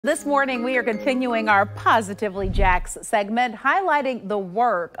This morning, we are continuing our Positively JAX segment, highlighting the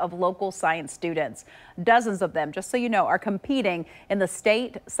work of local science students. Dozens of them, just so you know, are competing in the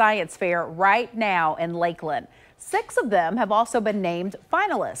state science fair right now in Lakeland. 6 of them have also been named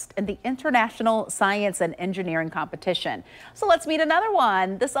finalists in the International Science and Engineering Competition. So let's meet another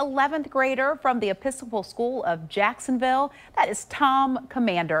one. This 11th grader from the Episcopal School of Jacksonville, that is Tom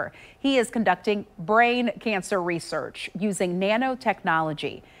Commander. He is conducting brain cancer research using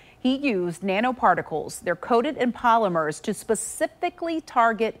nanotechnology. He used nanoparticles. They're coated in polymers to specifically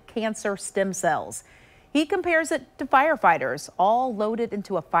target cancer stem cells. He compares it to firefighters, all loaded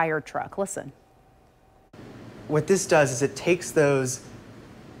into a fire truck. Listen. What this does is it takes those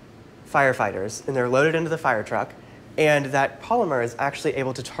firefighters and they're loaded into the fire truck, and that polymer is actually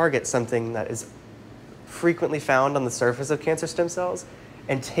able to target something that is frequently found on the surface of cancer stem cells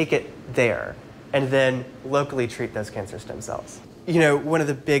and take it there and then locally treat those cancer stem cells. You know, one of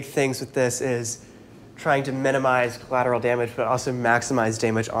the big things with this is trying to minimize collateral damage, but also maximize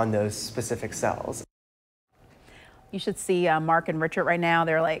damage on those specific cells. You should see Mark and Richard right now.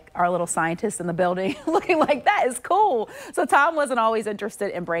 They're like our little scientists in the building looking like that is cool. So Tom wasn't always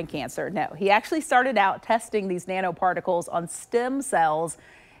interested in brain cancer. No, he actually started out testing these nanoparticles on stem cells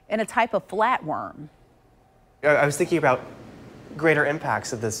in a type of flatworm. I was thinking about greater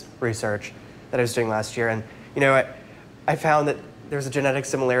impacts of this research that I was doing last year. And, you know, I found that there's a genetic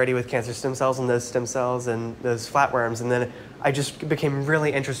similarity with cancer stem cells and those stem cells and those flatworms. And then I just became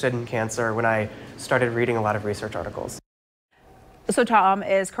really interested in cancer when I started reading a lot of research articles. So Tom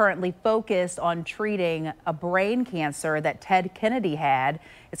is currently focused on treating a brain cancer that Ted Kennedy had.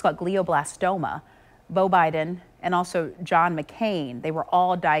 It's called glioblastoma. Beau Biden and also John McCain, they were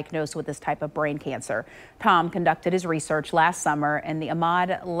all diagnosed with this type of brain cancer. Tom conducted his research last summer in the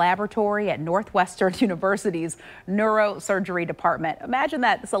Ahmad Laboratory at Northwestern University's neurosurgery department. Imagine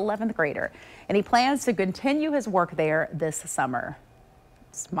that, this 11th grader. And he plans to continue his work there this summer.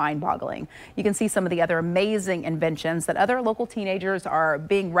 It's mind-boggling. You can see some of the other amazing inventions that other local teenagers are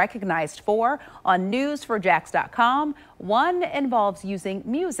being recognized for on newsforjax.com. One involves using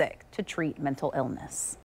music to treat mental illness.